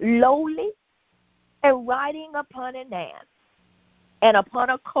salvation, lowly, and riding upon an ass, and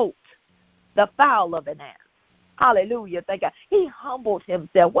upon a colt, the foal of an ass. Hallelujah. Thank God. He humbled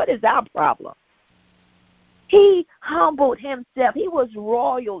himself. What is our problem? He humbled himself. He was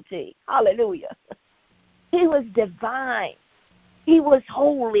royalty. Hallelujah. He was divine. He was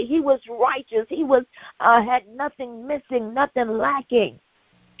holy. He was righteous. He was had nothing missing, nothing lacking.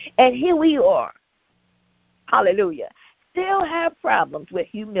 And here we are. Hallelujah. Still have problems with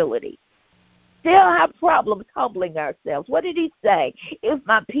humility. Still have problems humbling ourselves. What did he say? If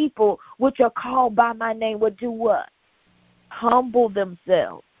my people, which are called by my name, would do what? Humble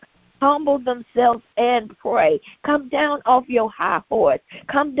themselves. Humble themselves and pray. Come down off your high horse.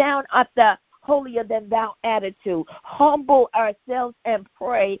 Come down at the holier than thou attitude. Humble ourselves and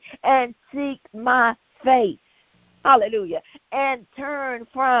pray and seek my face. Hallelujah. And turn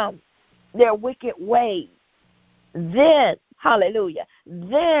from their wicked ways. Then, hallelujah,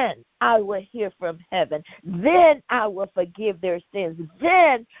 then I will hear from heaven. Then I will forgive their sins.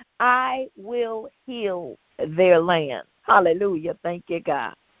 Then I will heal their land. Hallelujah. Thank you,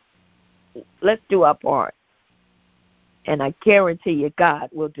 God. Let's do our part. And I guarantee you God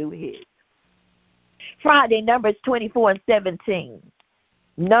will do his. Friday, Numbers 24:17.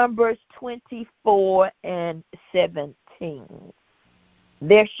 Numbers 24:17.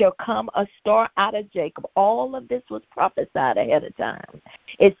 There shall come a star out of Jacob. All of this was prophesied ahead of time.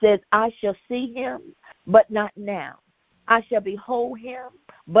 It says, I shall see him, but not now. I shall behold him,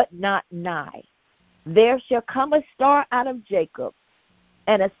 but not nigh. There shall come a star out of Jacob,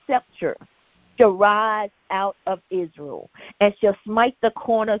 and a scepter shall rise out of Israel, and shall smite the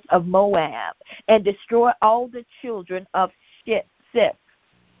corners of Moab, and destroy all the children of Seth.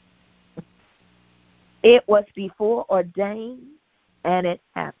 It was before ordained, and it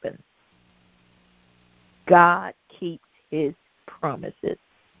happened. God keeps his promises.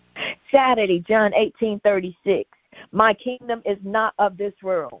 Saturday, John 18:36. My kingdom is not of this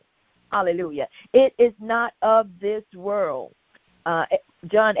world. Hallelujah. It is not of this world.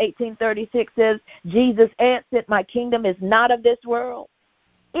 John 18:36 says, Jesus answered, my kingdom is not of this world.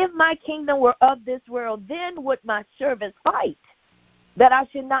 If my kingdom were of this world, then would my servants fight, that I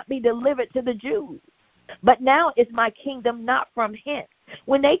should not be delivered to the Jews. But now is my kingdom not from hence.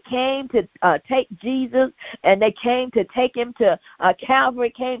 When they came to take Jesus, and they came to take him to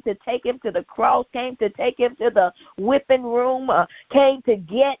Calvary, came to take him to the cross, came to take him to the whipping room, came to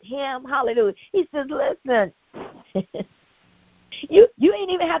get him, hallelujah. He says, listen, you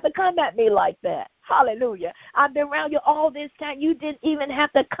ain't even have to come at me like that. Hallelujah. I've been around you all this time. You didn't even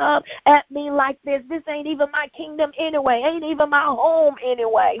have to come at me like this. This ain't even my kingdom anyway. Ain't even my home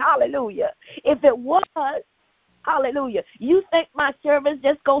anyway. Hallelujah. If it was, hallelujah, you think my servants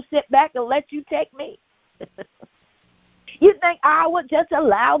just go sit back and let you take me? You think I would just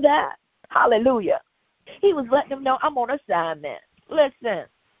allow that? Hallelujah. He was letting them know I'm on assignment. Listen,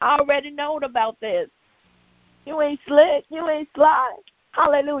 I already known about this. You ain't slick. You ain't sly.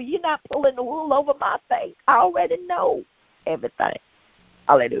 Hallelujah. You're not pulling the wool over my face. I already know everything.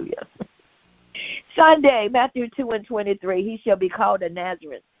 Hallelujah. Sunday, Matthew 2:23, he shall be called a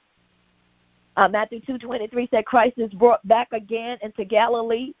Nazarene. Matthew 2:23 said Christ is brought back again into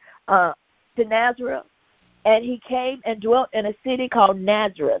Galilee to Nazareth. And he came and dwelt in a city called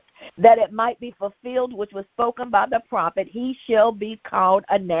Nazareth, that it might be fulfilled, which was spoken by the prophet, he shall be called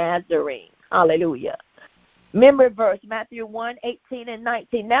a Nazarene. Hallelujah. Memory verse, Matthew 1:18 and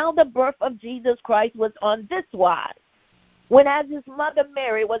 19. Now the birth of Jesus Christ was on this wise. When as his mother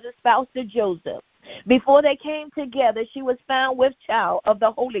Mary was espoused to Joseph, before they came together, she was found with child of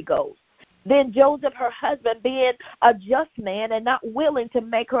the Holy Ghost. Then Joseph, her husband, being a just man and not willing to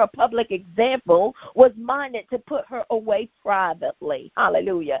make her a public example, was minded to put her away privately.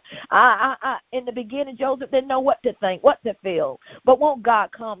 Hallelujah. In the beginning, Joseph didn't know what to think, what to feel. But won't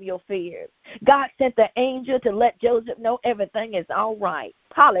God calm your fears? God sent the angel to let Joseph know everything is all right.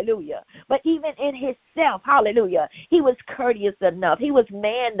 Hallelujah. But even in himself, hallelujah, he was courteous enough. He was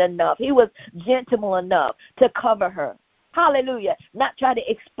man enough. He was gentle enough to cover her. Hallelujah. Not try to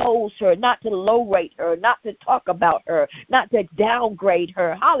expose her, not to low rate her, not to talk about her, not to downgrade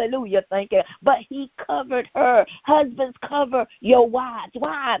her. Hallelujah. Thank you. But he covered her. Husbands, cover your wives.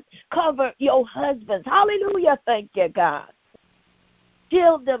 Wives, cover your husbands. Hallelujah. Thank you, God.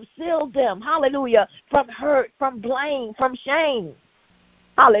 Shield them, seal them. Hallelujah. From hurt, from blame, from shame.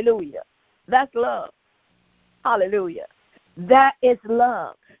 Hallelujah. That's love. Hallelujah. That is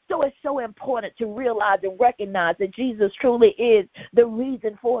love. So it's so important to realize and recognize that Jesus truly is the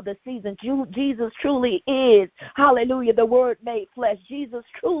reason for the season. Jesus truly is, hallelujah, the Word made flesh. Jesus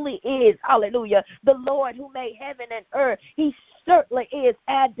truly is, hallelujah, the Lord who made heaven and earth. He certainly is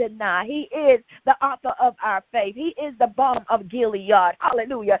Adonai. He is the author of our faith. He is the balm of Gilead.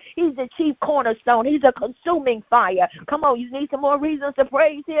 Hallelujah. He's the chief cornerstone. He's a consuming fire. Come on, you need some more reasons to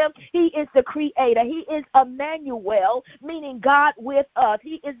praise him? He is the creator. He is Emmanuel, meaning God with us.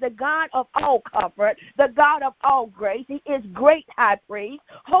 He is the God of all comfort, the God of all grace. He is great high priest,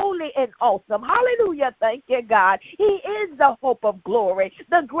 holy and awesome. Hallelujah. Thank you, God. He is the hope of glory,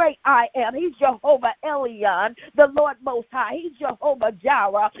 the great I am. He's Jehovah Elyon, the Lord Most High. He's Jehovah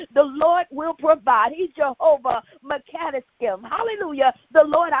Jireh. The Lord will provide. He's Jehovah Mekadiskim. Hallelujah. The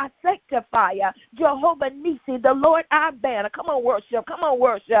Lord our sanctifier. Jehovah Nisi, the Lord our banner. Come on, worship. Come on,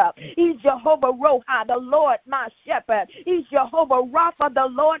 worship. He's Jehovah Rohi, the Lord my shepherd. He's Jehovah Rapha, the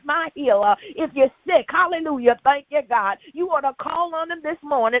Lord my healer. If you're sick, hallelujah, thank you, God. You ought to call on him this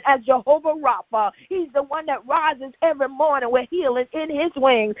morning as Jehovah Rapha. He's the one that rises every morning with healing in his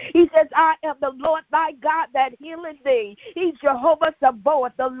wings. He says, I am the Lord thy God that healeth thee. He's Jehovah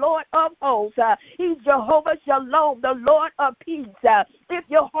Sabaoth, the Lord of hosts. He's Jehovah Shalom, the Lord of peace. If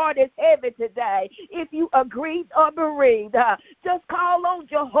your heart is heavy today, if you are grieved or bereaved, just call on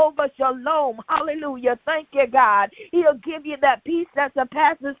Jehovah Shalom. Hallelujah. Thank you, God. He'll give you that peace that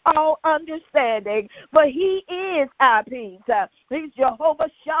surpasses all understanding. But he is our peace. He's Jehovah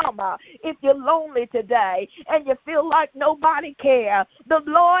Shammah. If you're lonely today and you feel like nobody cares, the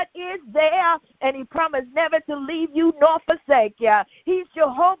Lord is there, and he promised never to leave you nor forsake you. He's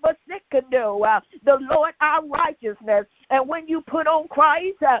Jehovah Sikkenu, the Lord our righteousness. And when you put on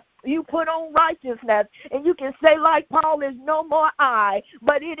Christ, you put on righteousness. And you can say like Paul, is no more I,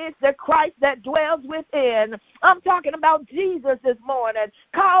 but it is the Christ that dwells within. I'm talking about Jesus this morning.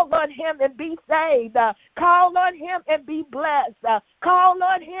 Call on him and be saved. Call on him and be blessed. Call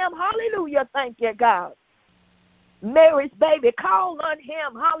on him. Hallelujah. Thank you, God. Mary's baby, call on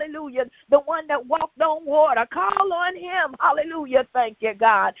him, hallelujah, the one that walked on water, call on him, hallelujah, thank you,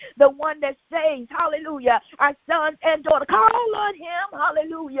 God, the one that saves, hallelujah, our sons and daughters, call on him,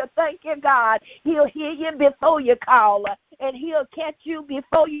 hallelujah, thank you, God. He'll hear you before you call, and he'll catch you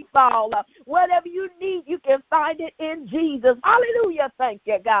before you fall. Whatever you need, you can find it in Jesus, hallelujah, thank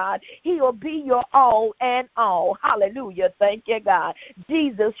you, God. He'll be your all and all, hallelujah, thank you, God.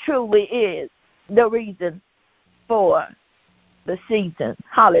 Jesus truly is the reason for the season.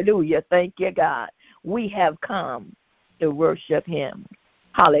 Hallelujah. Thank you, God. We have come to worship him.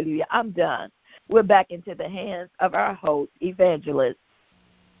 Hallelujah. I'm done. We're back into the hands of our host, Evangelist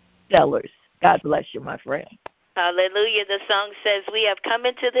Sellers. God bless you, my friend. Hallelujah. The song says, we have come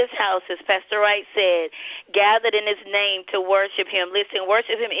into this house, as Pastor Wright said, gathered in his name to worship him. Listen,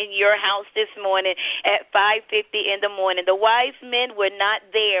 worship him in your house this morning at 5:50 in the morning. The wise men were not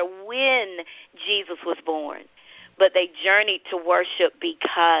there when Jesus was born, but they journeyed to worship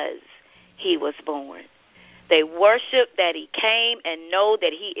because he was born. They worship that he came and know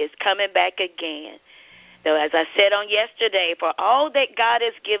that he is coming back again. Though, as I said on yesterday, for all that God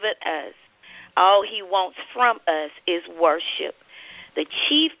has given us, all he wants from us is worship. The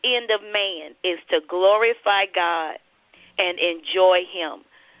chief end of man is to glorify God and enjoy him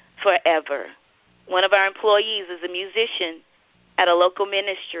forever. One of our employees is a musician at a local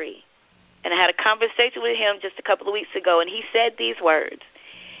ministry, and I had a conversation with him just a couple of weeks ago, and he said these words.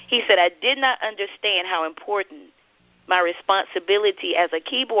 He said, I did not understand how important my responsibility as a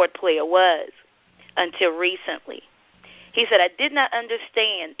keyboard player was until recently. He said, I did not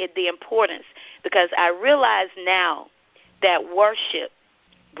understand the importance because I realize now that worship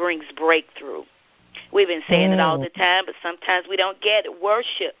brings breakthrough. We've been saying it all the time, but sometimes we don't get it.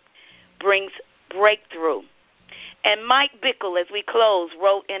 Worship brings breakthrough. And Mike Bickle, as we close,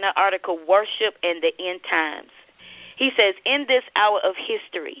 wrote in an article, Worship and the End Times. He says, in this hour of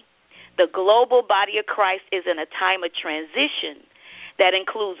history, the global body of Christ is in a time of transition that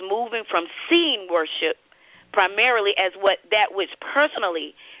includes moving from seeing worship primarily as that which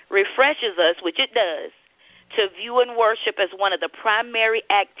personally refreshes us, which it does, to viewing worship as one of the primary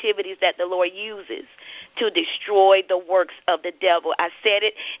activities that the Lord uses to destroy the works of the devil. I said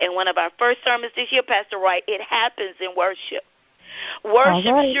it in one of our first sermons this year, Pastor Wright. It happens in worship.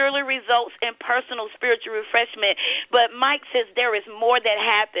 Worship surely results in personal spiritual refreshment, but Mike says there is more that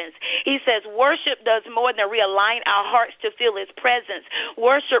happens. He says worship does more than realign our hearts to feel His presence.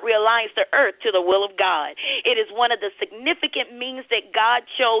 Worship realigns the earth to the will of God. It is one of the significant means that God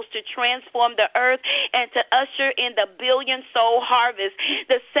chose to transform the earth and to usher in the billion-soul harvest,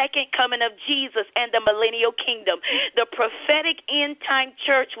 the second coming of Jesus, and the millennial kingdom. The prophetic end-time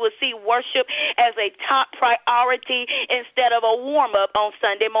church will see worship as a top priority instead of a warm-up on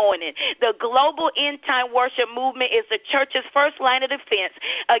Sunday morning. The global end-time worship movement is the church's first line of defense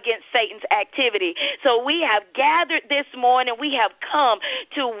against Satan's activity. So we have gathered this morning. We have come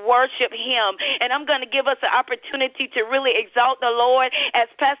to worship Him. And I'm going to give us an opportunity to really exalt the Lord. As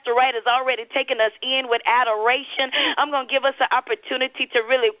Pastor Wright has already taken us in with adoration, I'm going to give us an opportunity to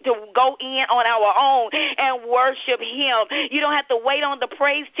really go in on our own and worship Him. You don't have to wait on the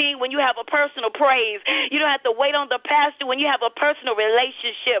praise team when you have a personal praise. You don't have to wait on the pastor when you have a personal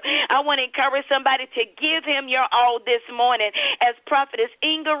relationship. I want to encourage somebody to give Him your all this morning as Prophetess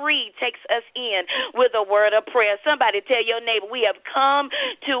Inga Reed takes us in with a word of prayer. Somebody tell your neighbor, we have come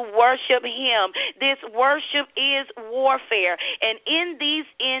to worship Him. This worship is warfare. And in these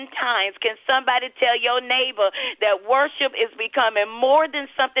end times, can somebody tell your neighbor that worship is becoming more than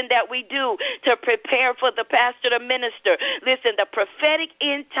something that we do to prepare for the pastor to minister? Listen, the prophetic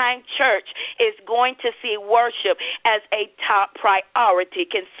end time church is going to see worship as a top priority.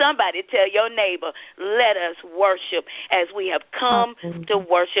 Can somebody tell your neighbor, let us worship as we have come to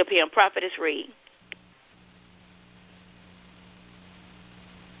worship Him? Prophetess Reed.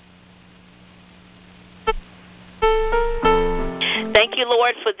 Thank you,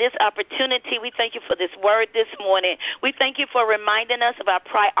 Lord, for this opportunity. We thank You for this word this morning. We thank You for reminding us of our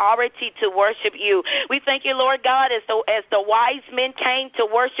priority to worship You. We thank You, Lord God, as the wise men came to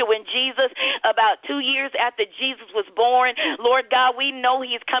worship when Jesus, about 2 years after Jesus was born. Lord God, we know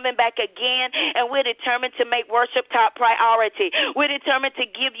He's coming back again, and we're determined to make worship top priority. We're determined to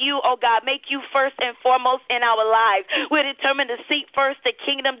give You, oh God, make You first and foremost in our lives. We're determined to seek first the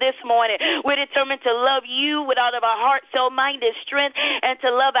kingdom this morning. We're determined to love You with all of our heart, soul, mind, and strength, and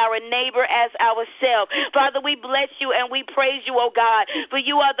to love our neighbor as ourselves. Father, we bless You and we praise You, oh God, for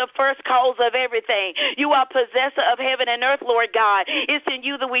You are the first cause of everything. You are possessor of heaven and earth, Lord God. It's in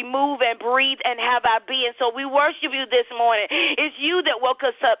You that we move and breathe and have our being. So we worship You this morning. It's You that woke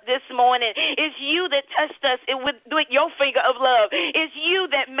us up this morning. It's You that touched us with Your finger of love. It's You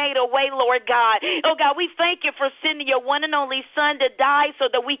that made a way, Lord God. Oh God, we thank You for sending Your one and only Son to die so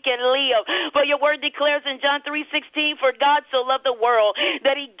that we can live. For Your word declares in John 3:16, for God so loved the world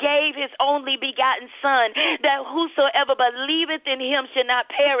that He gave His only begotten Son, that whosoever believeth in Him should not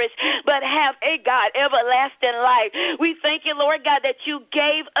perish, but have a God everlasting life. We thank You, Lord God, that You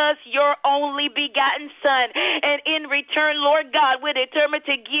gave us Your only begotten Son, and in return, Lord God, we're determined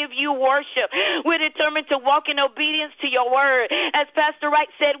to give You worship. We're determined to walk in obedience to Your word. As Pastor Wright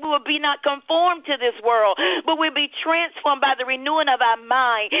said, we will be not conformed to this world, but we'll be transformed by the renewing of our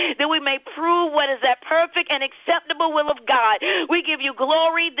mind, that we may prove what is that perfect and acceptable will of God. We give You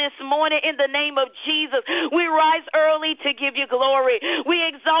glory this morning in the name of Jesus. We rise early to give You glory. We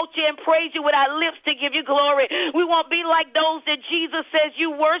exalt You and praise You with our lips to give You glory. We won't be like those that Jesus says,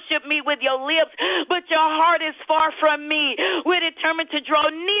 you worship Me with your lips, but your heart is far from Me. We're determined to draw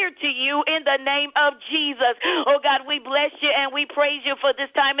near to You in the name of Jesus. Oh God, we bless You and we praise You for this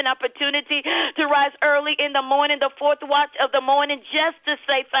time and opportunity to rise early in the morning, the fourth watch of the morning, just to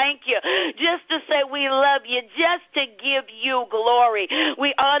say thank You, just to say we love You, just to give You glory.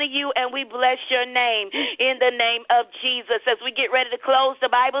 We honor you and we bless your name in the name of Jesus. As we get ready to close, the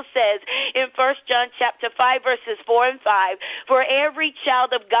Bible says in 1 John chapter 5, verses 4 and 5, for every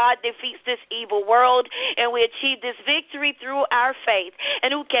child of God defeats this evil world, and we achieve this victory through our faith.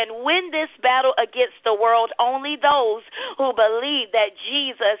 And who can win this battle against the world? Only those who believe that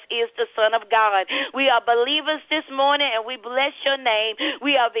Jesus is the Son of God. We are believers this morning, and we bless your name.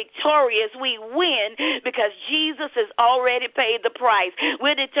 We are victorious. We win because Jesus has already paid the price.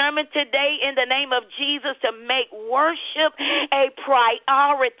 We're determined today in the name of Jesus to make worship a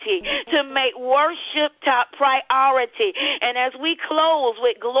priority, to make worship top priority. And as we close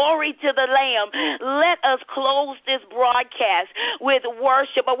with glory to the Lamb, let us close this broadcast with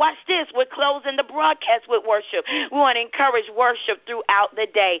worship. But watch this, we're closing the broadcast with worship. We want to encourage worship throughout the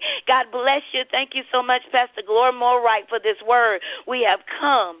day. God bless you. Thank you so much, Pastor Gloria Wright, for this word. We have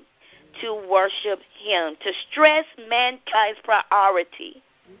come to worship him, to stress mankind's priority,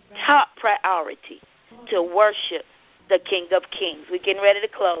 top priority, to worship the King of Kings. We're getting ready to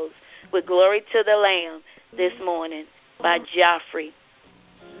close with Glory to the Lamb this morning by Joffrey.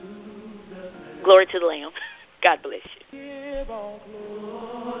 Glory to the Lamb. God bless you. Give all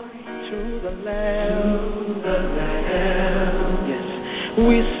glory to the Lamb, Yes,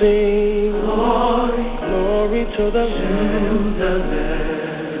 we sing glory to the Lamb,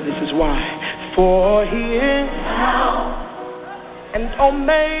 This is why. For he is Alpha and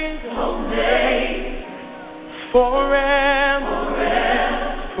Omega,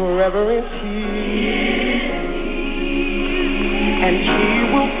 forever is he, and he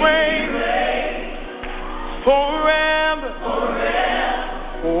will reign forever.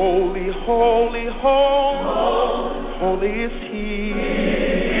 Holy, holy, holy is he.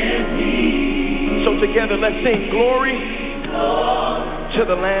 So together let's sing glory to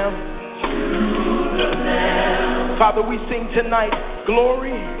the Lamb. Father, we sing tonight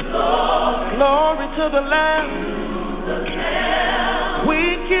glory to the Lamb.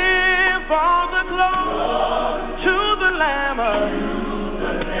 We give all the glory to the Lamb.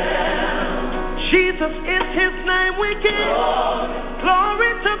 Jesus is his name. We give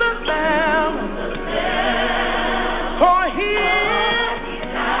glory to the Lamb. For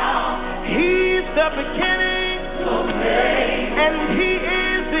he's the beginning and he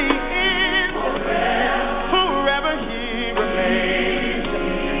is the end. Forever he remains,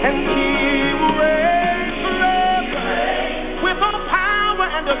 and he will reign forever with all power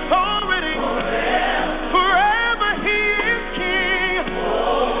and authority. Forever he is king.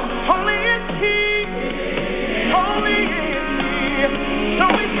 Holy is he. Holy is he. So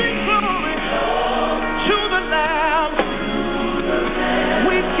we sing glory to the Lamb.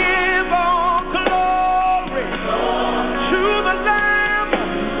 We give all glory to the Lamb.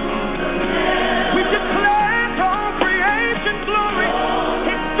 We declare all creation glory.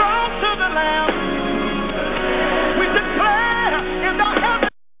 It goes to the Lamb. We declare in the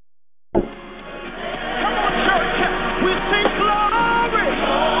heavens. Come on, church. We sing glory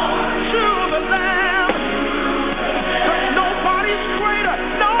to the Lamb. Nobody's greater.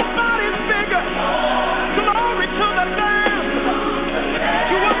 Nobody's bigger. Glory to the Lamb.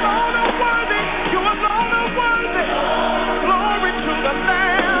 You alone are worthy. You alone are worthy. Glory to the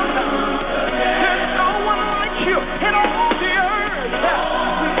Lamb. There's no one like you in all the earth.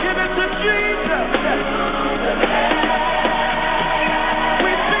 We give it to Jesus.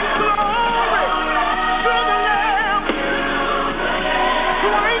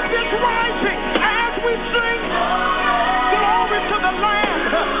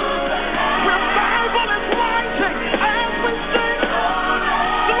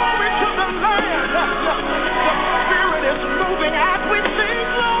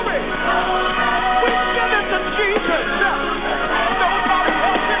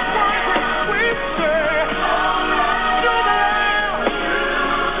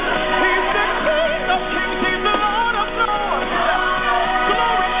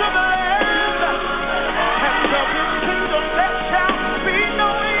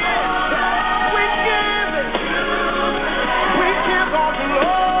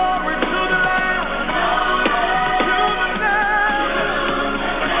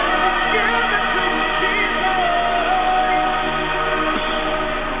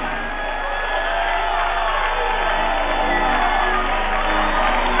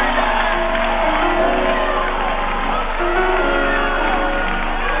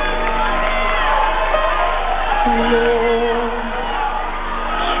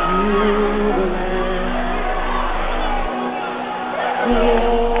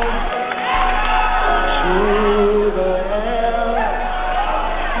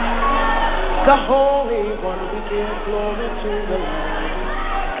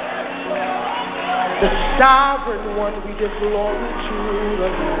 The sovereign one, we give glory to the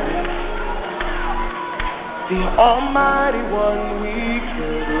Lord. The almighty one, we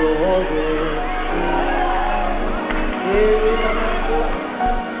give glory.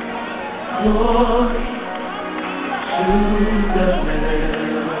 Glory to the Lamb.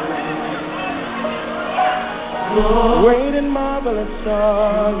 Great and marvelous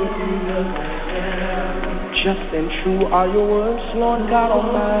are you. Just and true are your words, Lord God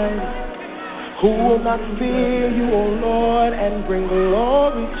Almighty. Who will not fear you, O Lord, and bring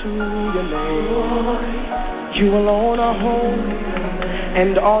glory to your name? You alone are holy,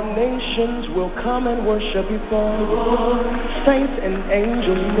 and all nations will come and worship before you. Saints and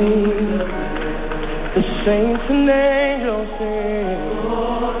angels sing, the saints and angels sing,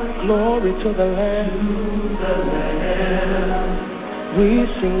 glory to the Lamb. We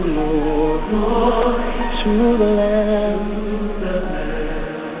sing glory to the Lamb.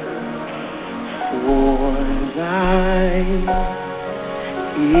 For thine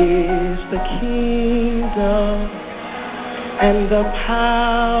is the kingdom and the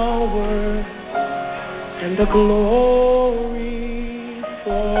power and the glory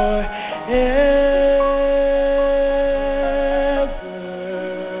forever.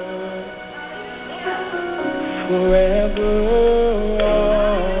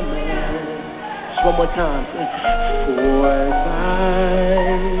 Amen. Just one more time. For thine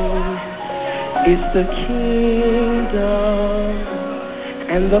is the kingdom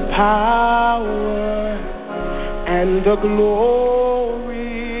and the power and the glory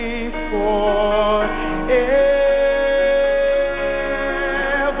forever.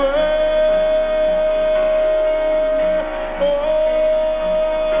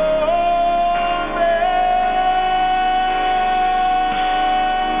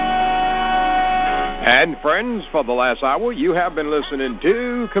 And friends, for the last hour, you have been listening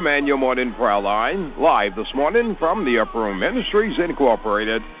to Command Your Morning Prayer Line, live this morning from the Upper Room Ministries,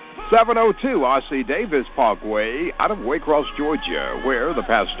 Incorporated, 702 R.C. Davis Parkway, out of Waycross, Georgia, where the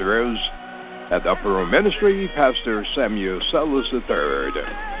pastor is at the Upper Room Ministry, Pastor Samuel Sellers III.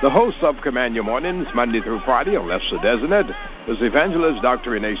 The host of Command Your Mornings, Monday through Friday, unless so designated, is Evangelist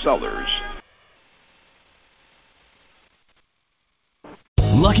Dr. Renee Sellers.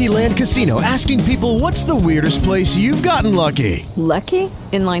 Lucky Land Casino, asking people, what's the weirdest place you've gotten lucky? Lucky?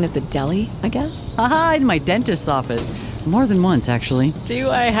 In line at the deli, I guess? Aha, in my dentist's office. More than once, actually. Do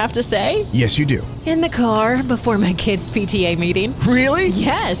I have to say? Yes, you do. In the car before my kids' PTA meeting. Really?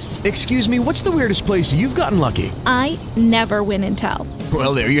 Yes. Excuse me, what's the weirdest place you've gotten lucky? I never win and tell.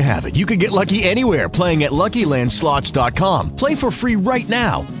 Well, there you have it. You can get lucky anywhere, playing at LuckyLandSlots.com. Play for free right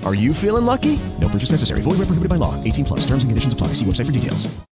now. Are you feeling lucky? No purchase necessary. Void where prohibited by law. 18+. Terms and conditions apply. See website for details.